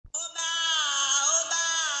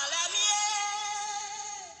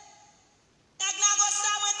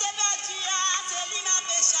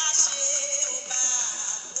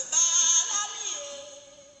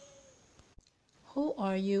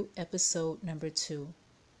Are You? Episode number 2.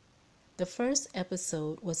 The first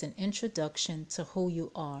episode was an introduction to who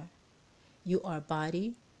you are. You are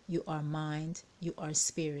body, you are mind, you are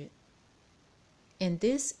spirit. In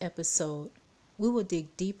this episode, we will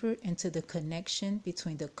dig deeper into the connection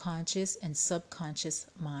between the conscious and subconscious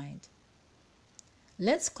mind.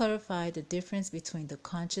 Let's clarify the difference between the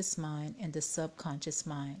conscious mind and the subconscious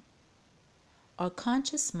mind. Our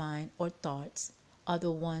conscious mind or thoughts are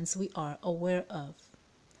the ones we are aware of.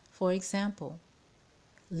 For example,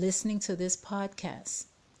 listening to this podcast,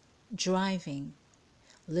 driving,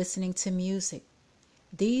 listening to music.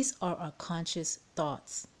 These are our conscious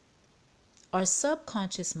thoughts. Our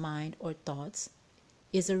subconscious mind or thoughts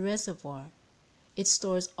is a reservoir. It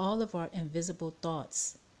stores all of our invisible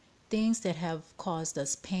thoughts, things that have caused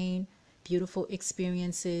us pain, beautiful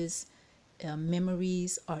experiences,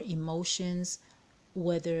 memories, our emotions,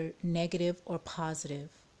 whether negative or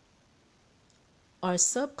positive. Our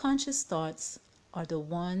subconscious thoughts are the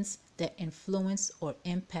ones that influence or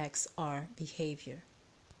impacts our behavior.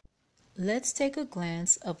 Let's take a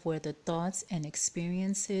glance of where the thoughts and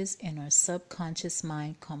experiences in our subconscious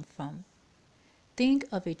mind come from. Think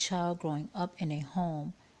of a child growing up in a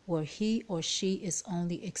home where he or she is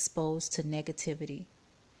only exposed to negativity.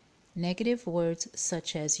 Negative words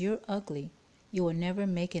such as "you're ugly," "you will never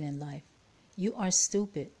make it in life," "you are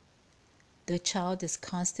stupid." The child is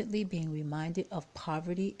constantly being reminded of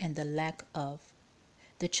poverty and the lack of.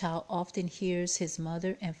 The child often hears his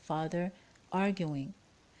mother and father arguing.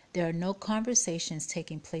 There are no conversations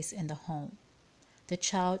taking place in the home. The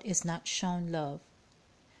child is not shown love.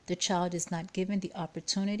 The child is not given the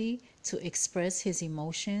opportunity to express his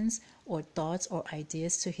emotions or thoughts or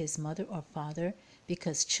ideas to his mother or father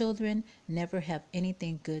because children never have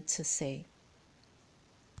anything good to say.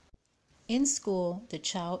 In school, the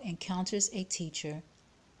child encounters a teacher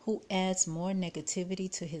who adds more negativity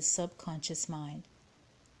to his subconscious mind.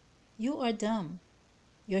 "You are dumb.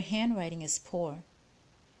 Your handwriting is poor.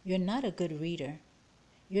 You're not a good reader.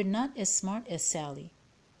 You're not as smart as Sally."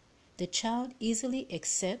 The child easily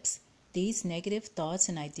accepts these negative thoughts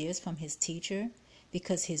and ideas from his teacher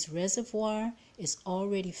because his reservoir is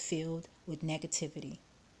already filled with negativity.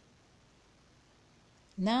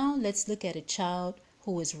 Now let's look at a child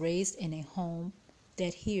who was raised in a home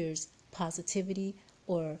that hears positivity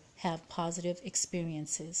or have positive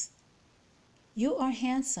experiences. "You are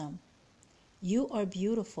handsome. You are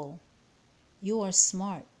beautiful. You are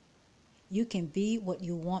smart. You can be what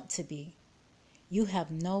you want to be. You have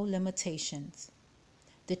no limitations."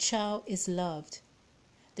 The child is loved.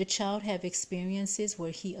 The child have experiences where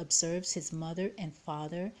he observes his mother and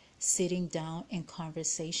father sitting down in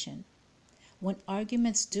conversation. When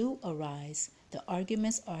arguments do arise, the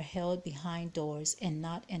arguments are held behind doors and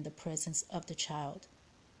not in the presence of the child.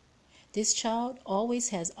 This child always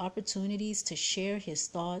has opportunities to share his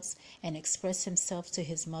thoughts and express himself to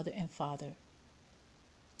his mother and father.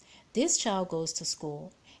 This child goes to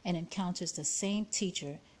school and encounters the same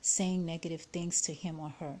teacher saying negative things to him or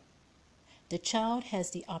her. The child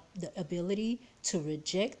has the ability to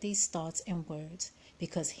reject these thoughts and words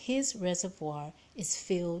because his reservoir is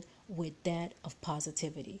filled with that of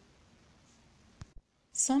positivity.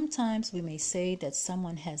 Sometimes we may say that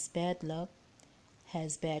someone has bad luck,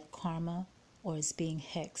 has bad karma, or is being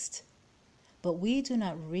hexed. But we do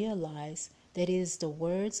not realize that it is the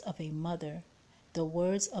words of a mother, the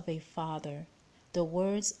words of a father, the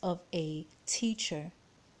words of a teacher,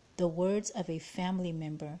 the words of a family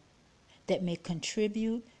member that may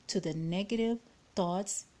contribute to the negative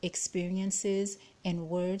thoughts, experiences, and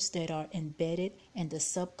words that are embedded in the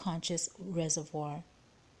subconscious reservoir.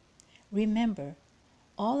 Remember,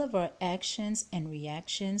 all of our actions and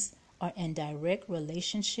reactions are in direct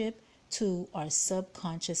relationship to our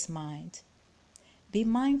subconscious mind. Be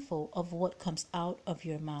mindful of what comes out of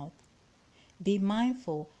your mouth. Be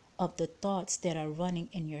mindful of the thoughts that are running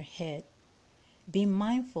in your head. Be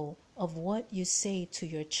mindful of what you say to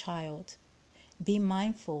your child. Be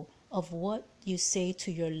mindful of what you say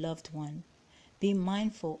to your loved one. Be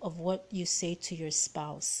mindful of what you say to your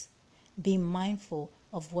spouse. Be mindful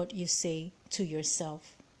of what you say to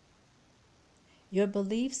yourself. Your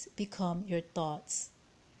beliefs become your thoughts.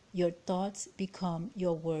 Your thoughts become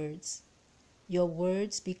your words. Your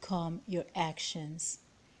words become your actions.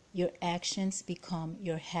 Your actions become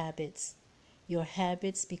your habits. Your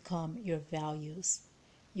habits become your values.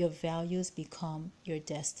 Your values become your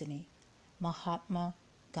destiny. Mahatma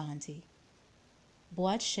Gandhi.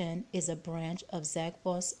 Boat Shen is a branch of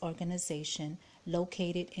Zagvos organization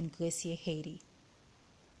located in Glacier, Haiti.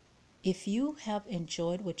 If you have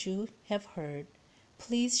enjoyed what you have heard,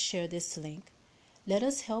 please share this link. Let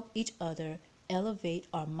us help each other elevate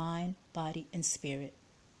our mind, body, and spirit.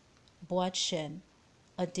 Boat Shen,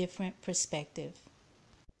 a different perspective.